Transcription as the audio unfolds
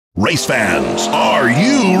Race fans, are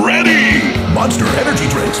you ready? Monster Energy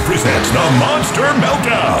Drinks presents the Monster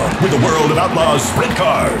Meltdown with the world of Outlaws sprint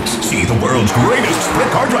cars. See the world's greatest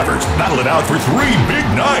sprint car drivers battle it out for 3 big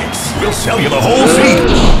nights. We'll sell you the whole seat,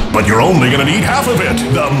 but you're only gonna need half of it.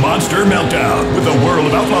 The Monster Meltdown with the world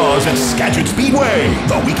of Outlaws at Skagit Speedway.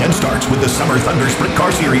 The weekend starts with the Summer Thunder Sprint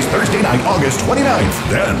Car Series Thursday night, August 29th.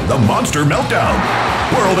 Then the Monster Meltdown.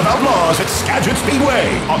 World of Outlaws at Skagit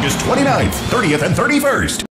Speedway, August 29th, 30th, and 31st.